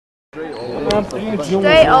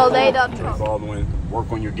DreAllDay.com. Dre Baldwin,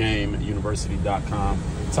 workonyourgameuniversity.com.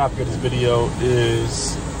 The topic of this video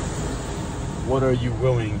is, what are you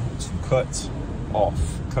willing to cut off?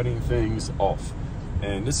 Cutting things off.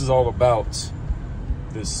 And this is all about,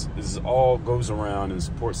 this all goes around and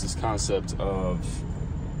supports this concept of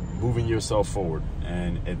moving yourself forward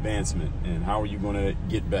and advancement. And how are you going to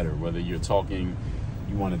get better? Whether you're talking,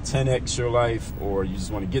 you want to 10x your life, or you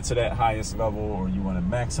just want to get to that highest level, or you want to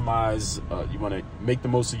maximize, you want to make the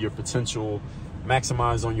most of your potential,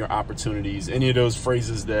 maximize on your opportunities. Any of those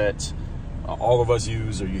phrases that all of us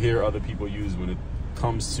use, or you hear other people use when it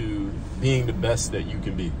comes to being the best that you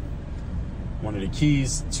can be. One of the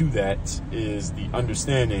keys to that is the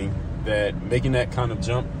understanding that making that kind of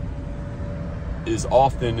jump is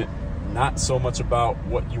often not so much about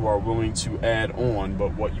what you are willing to add on,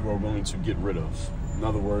 but what you are willing to get rid of. In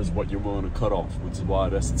other words, what you're willing to cut off, which is why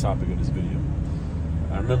that's the topic of this video.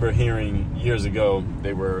 I remember hearing years ago,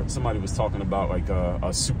 somebody was talking about like a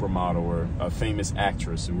supermodel or a famous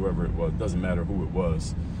actress or whoever it was. It doesn't matter who it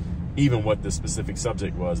was, even what the specific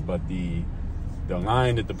subject was, but the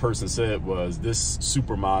line that the person said was, this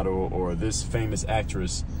supermodel or this famous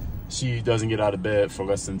actress, she doesn't get out of bed for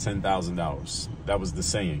less than $10,000. That was the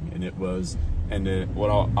saying, and it was, and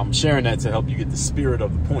I'm sharing that to help you get the spirit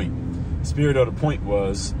of the point. The spirit of the point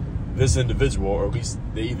was, this individual, or at least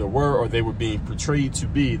they either were or they were being portrayed to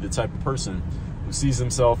be the type of person who sees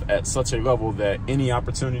himself at such a level that any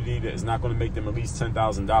opportunity that is not going to make them at least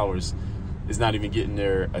 $10,000 is not even getting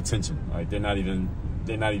their attention. Like they're not even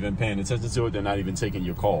paying attention to it. They're not even taking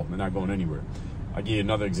your call. They're not going anywhere. I'll give you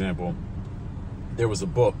another example. There was a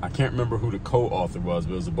book, I can't remember who the co-author was,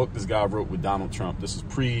 but it was a book this guy wrote with Donald Trump. This was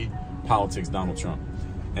pre-politics Donald Trump.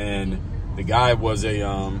 And the guy was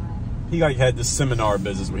he had this seminar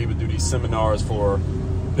business where he would do these seminars for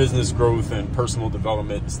business growth and personal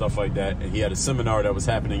development and stuff like that. And he had a seminar that was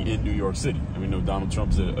happening in New York City. And we know Donald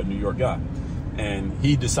Trump's a New York guy. And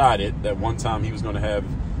he decided that one time he was going to have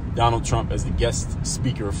Donald Trump as the guest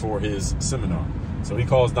speaker for his seminar. So he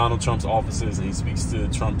calls Donald Trump's offices and he speaks to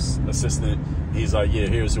Trump's assistant. He's like, yeah,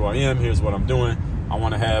 here's who I am. Here's what I'm doing. I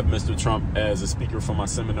want to have Mr. Trump as a speaker for my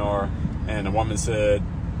seminar. And the woman said,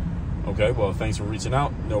 okay, well, thanks for reaching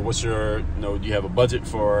out. Do you have a budget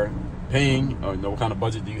for paying, or what kind of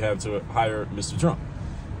budget do you have to hire Mr. Trump?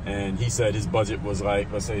 And he said his budget was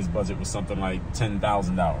like, let's say his budget was something like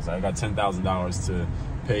 $10,000. I got $10,000 to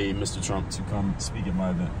pay Mr. Trump to come speak at my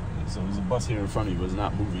event. So there's a bus here in front of you, but it's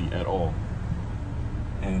not moving at all.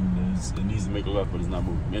 And it needs to make a left, but it's not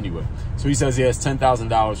moving. Anyway, so he says he has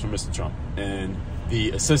 $10,000 from Mr. Trump. And the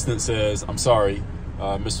assistant says, I'm sorry,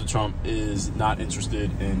 Mr. Trump is not interested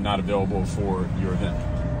and not available for your event.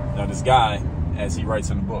 Now this guy, as he writes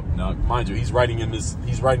in the book, now mind you, he's writing this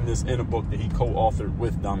in a book that he co-authored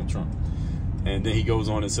with Donald Trump. And then he goes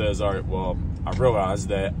on and says, all right, well, I realized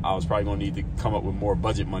that I was probably going to need to come up with more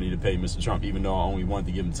budget money to pay Mr. Trump, even though I only wanted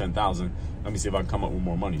to give him $10,000. Let me see if I can come up with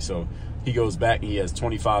more money. So he goes back and he has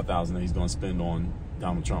 $25,000 that he's going to spend on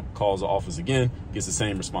Donald Trump. Calls the office again, gets the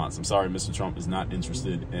same response. I'm sorry, Mr. Trump is not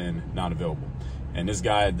interested and not available. And this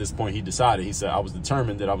guy, at this point, he said, I was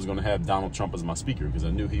determined that I was going to have Donald Trump as my speaker because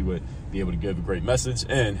I knew he would be able to give a great message,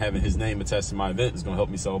 and having his name attached to my event is going to help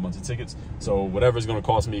me sell a bunch of tickets. So whatever it's going to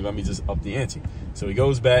cost me, let me just up the ante. So he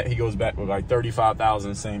goes back with like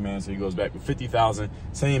 $35,000, same answer. He goes back with $50,000,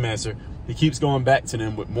 same answer. He keeps going back to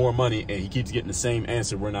them with more money, and he keeps getting the same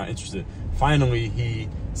answer. We're not interested. Finally, he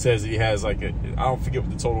says he has like I don't forget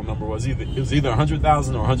what the total number was. It was either $100,000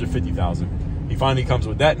 or $150,000. He finally comes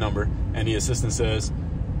with that number, and the assistant says,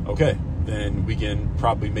 okay, then we can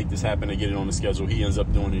probably make this happen and get it on the schedule. He ends up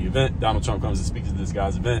doing the event. Donald Trump comes and speaks at this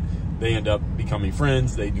guy's event. They end up becoming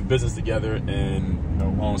friends. They do business together,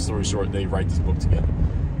 and long story short, they write this book together.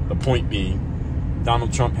 The point being,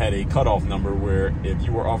 Donald Trump had a cutoff number where if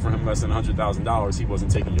you were offering him less than $100,000, he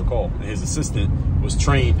wasn't taking your call. And his assistant was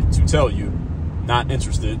trained to tell you, not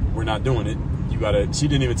interested, we're not doing it. She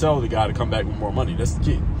didn't even tell the guy to come back with more money. That's the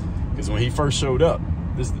key. Because when he first showed up,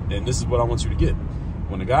 this is what I want you to get.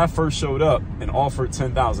 When the guy first showed up and offered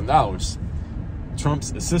 $10,000,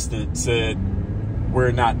 Trump's assistant said,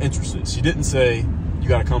 we're not interested. She didn't say, you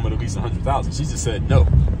got to come with at least $100,000. She just said no.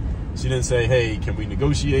 She didn't say, hey, can we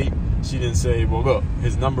negotiate? She didn't say, well, look,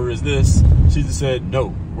 his number is this. She just said,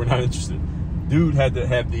 no, we're not interested. Dude had to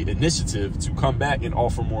have the initiative to come back and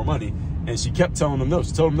offer more money. And she kept telling him no.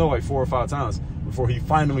 She told him no like 4 or 5 times before he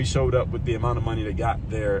finally showed up with the amount of money that got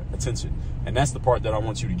their attention. And that's the part that I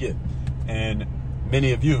want you to get. And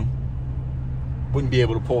many of you wouldn't be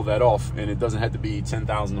able to pull that off. And it doesn't have to be $10,000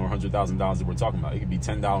 or $100,000 that we're talking about. It could be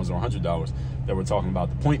 $10 or $100 that we're talking about.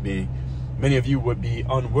 The point being, many of you would be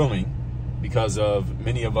unwilling, because of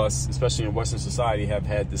many of us, especially in Western society, have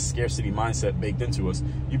had this scarcity mindset baked into us.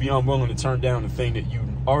 You'd be unwilling to turn down the thing that you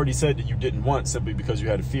already said that you didn't want simply because you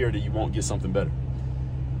had a fear that you won't get something better.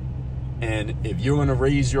 And if you're going to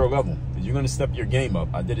raise your level, if you're going to step your game up,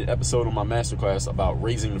 I did an episode on my masterclass about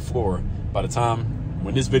raising the floor. By the time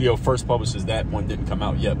when this video first publishes, that one didn't come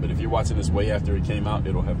out yet, but if you're watching this way after it came out,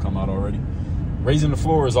 it'll have come out already. Raising the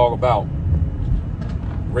floor is all about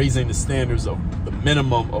raising the standards of the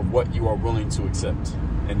minimum of what you are willing to accept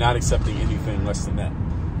and not accepting anything less than that.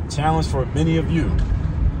 Challenge for many of you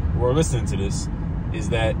who are listening to this is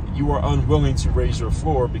that you are unwilling to raise your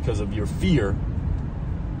floor because of your fear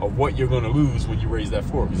of what you're going to lose when you raise that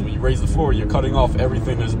floor. Because when you raise the floor, you're cutting off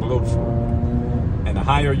everything that's below the floor. And the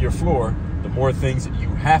higher your floor, the more things that you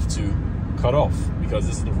have to cut off, because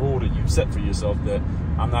this is the rule that you set for yourself, that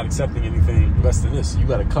I'm not accepting anything less than this. You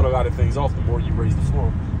got to cut a lot of things off the more you raise the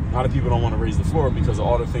floor. A lot of people don't want to raise the floor because of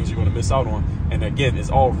all the things you're going to miss out on. And again, it's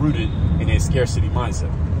all rooted in a scarcity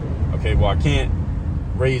mindset. Okay, well, I can't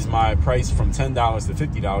raise my price from $10 to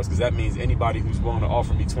 $50 because that means anybody who's willing to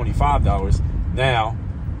offer me $25, now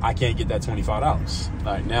I can't get that $25.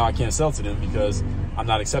 All right, now I can't sell to them because I'm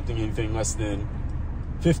not accepting anything less than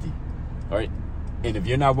 50. All right. And if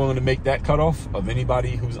you're not willing to make that cutoff of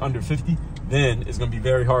anybody who's under 50, then it's going to be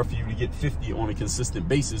very hard for you to get 50 on a consistent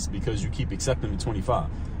basis because you keep accepting the 25.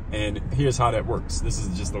 And here's how that works. This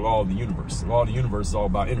is just the law of the universe. The law of the universe is all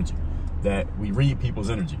about energy, that we read people's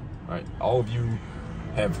energy, right? All of you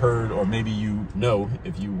have heard, or maybe you know,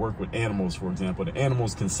 if you work with animals, for example, the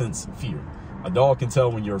animals can sense fear. A dog can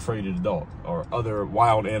tell when you're afraid of the dog, or other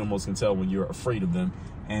wild animals can tell when you're afraid of them.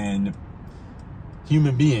 And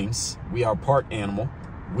human beings, we are part animal.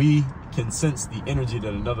 We can sense the energy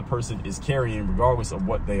that another person is carrying regardless of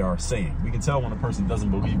what they are saying. We can tell when a person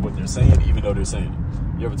doesn't believe what they're saying, even though they're saying it.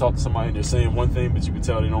 You ever talk to somebody and they're saying one thing, but you can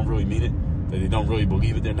tell they don't really mean it, that they don't really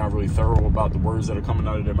believe it, they're not really thorough about the words that are coming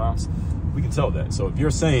out of their mouths? We can tell that. So if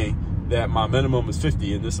you're saying that my minimum is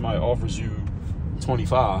 50 and this somebody offers you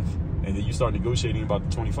 25, and then you start negotiating about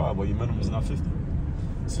the 25, well, your minimum is not 50.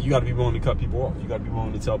 So you got to be willing to cut people off. You got to be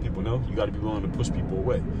willing to tell people no. You got to be willing to push people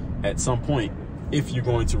away at some point if you're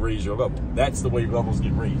going to raise your level. That's the way levels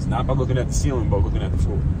get raised, not by looking at the ceiling, but looking at the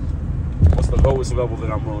floor. What's the lowest level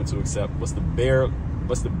that I'm willing to accept? What's the bare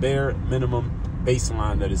minimum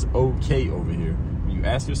baseline that is okay over here? When you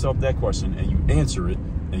ask yourself that question and you answer it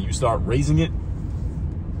and you start raising it,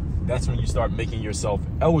 that's when you start making yourself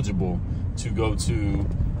eligible to go to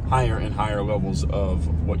higher and higher levels of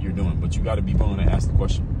what you're doing. But you got to be willing to ask the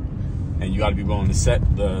question, and you got to be willing to set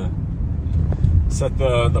the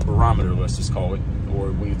barometer, let's just call it,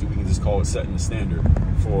 or we can just call it setting the standard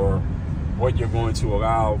for what you're going to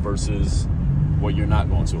allow versus what you're not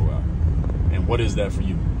going to allow. And what is that for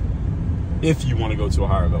you? If you want to go to a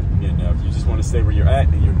higher level. Again, now, if you just want to stay where you're at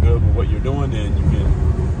and you're good with what you're doing, then you can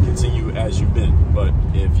continue as you've been. But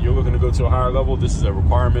if you're looking to go to a higher level, this is a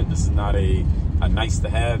requirement. This is not a nice to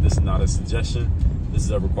have. This is not a suggestion. This is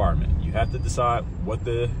a requirement. You have to decide what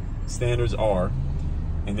the standards are,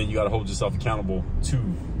 and then you got to hold yourself accountable to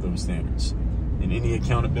those standards. And any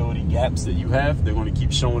accountability gaps that you have, they're going to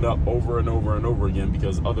keep showing up over and over and over again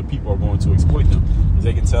because other people are going to exploit them. Because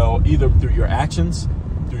they can tell either through your actions,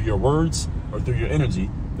 through your words, or through your energy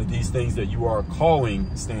that these things that you are calling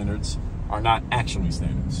standards are not actually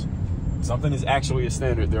standards. If something is actually a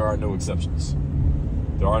standard, there are no exceptions.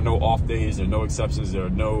 There are no off days, there are no exceptions, there are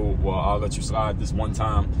no, well, I'll let you slide this one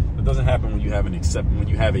time. That doesn't happen when you have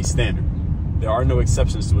a standard. There are no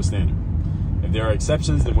exceptions to a standard. If there are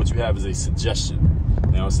exceptions, then what you have is a suggestion.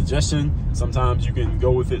 Now, a suggestion, sometimes you can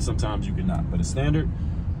go with it, sometimes you cannot. But a standard,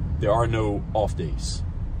 there are no off days.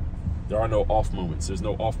 There are no off moments. There's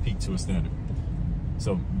no off peak to a standard.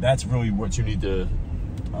 So that's really what you need to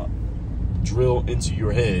drill into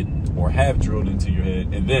your head, or have drilled into your head.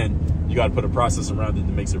 And then you got to put a process around it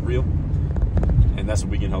that makes it real. And that's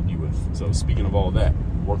what we can help you with. So speaking of all that,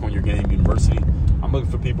 Work on Your Game University. I'm looking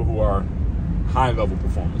for people who are high level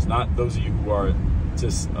performers, not those of you who are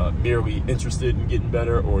just merely interested in getting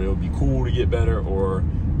better, or it'll be cool to get better, or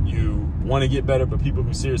you want to get better, but people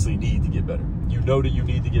who seriously need to get better. You know that you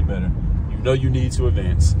need to get better. You know you need to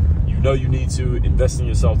advance. You know you need to invest in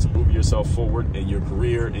yourself to move yourself forward in your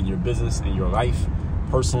career, in your business, in your life,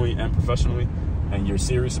 personally and professionally, and you're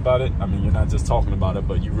serious about it. I mean, you're not just talking about it,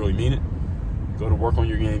 but you really mean it. Go to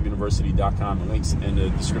workonyourgameuniversity.com. The link's in the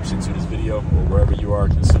description to this video, or wherever you are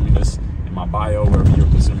consuming this, in my bio, wherever you're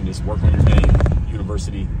consuming this.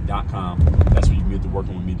 Workonyourgameuniversity.com. That's where you can get to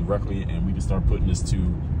working with me directly, and we can start putting this to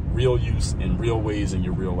real use in real ways in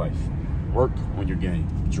your real life. Work on your game.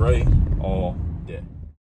 Dre, all